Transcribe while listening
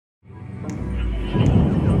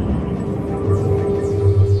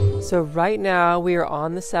So right now we are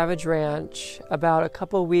on the Savage Ranch about a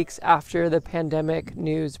couple weeks after the pandemic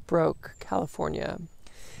news broke California.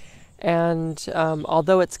 And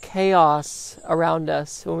although it's chaos around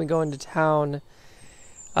us when we go into town,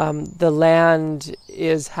 the land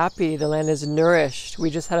is happy, the land is nourished. We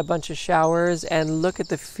just had a bunch of showers and look at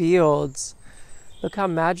the fields. Look how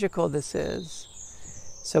magical this is.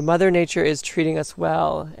 So Mother Nature is treating us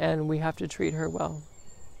well, and we have to treat her well.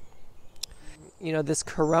 You know, this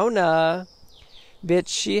corona, bitch,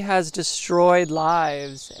 she has destroyed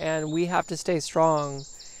lives, and we have to stay strong.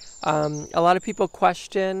 A lot of people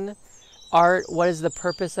question art. What is the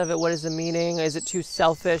purpose of it? What is the meaning? Is it too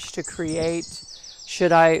selfish to create?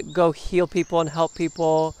 Should I go heal people and help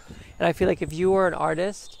people? And I feel like if you are an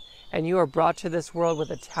artist and you are brought to this world with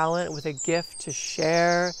a talent, with a gift to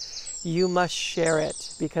share, you must share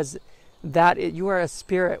it, because you are a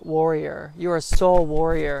spirit warrior. You are a soul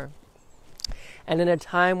warrior. And in a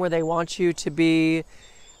time where they want you to be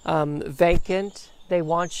vacant, they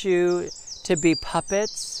want you to be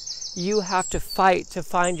puppets, you have to fight to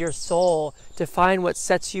find your soul, to find what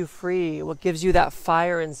sets you free, what gives you that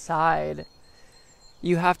fire inside.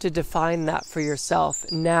 You have to define that for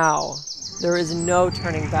yourself now. There is no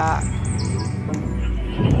turning back.